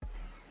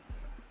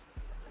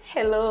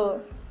Hello,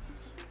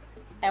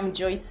 I'm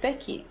Joy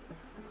Seki.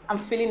 I'm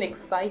feeling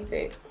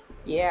excited.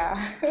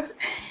 Yeah.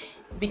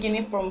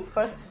 Beginning from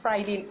first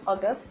Friday in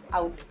August,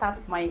 I will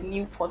start my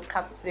new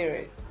podcast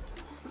series.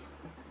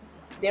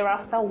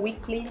 Thereafter,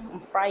 weekly on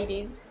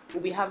Fridays,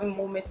 we'll be having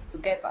moments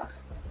together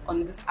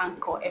on this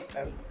Anchor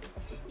FM.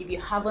 If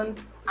you haven't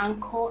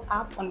Anchor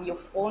app on your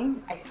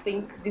phone, I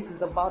think this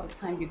is about the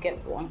time you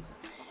get one.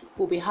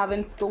 We'll be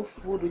having Soul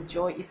Food with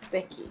Joy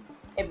Iseki,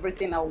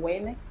 everything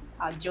awareness,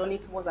 our journey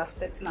towards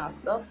accepting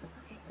ourselves.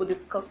 We'll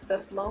discuss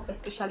self-love,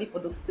 especially for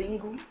the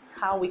single,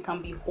 how we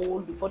can be whole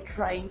before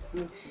trying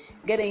to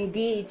get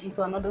engaged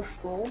into another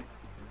soul.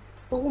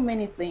 So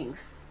many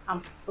things.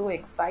 I'm so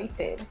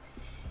excited.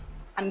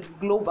 And it's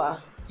global.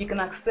 You can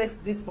access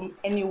this from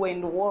anywhere in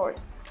the world.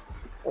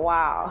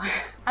 Wow.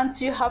 Aren't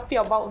you happy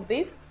about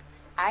this?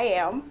 I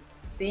am.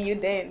 See you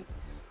then.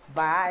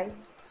 Bye.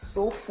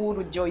 Soul Food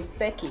with Joy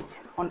Seki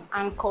on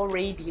Anchor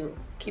Radio.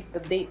 Keep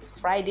the dates,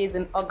 Fridays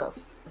in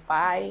August.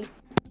 Bye.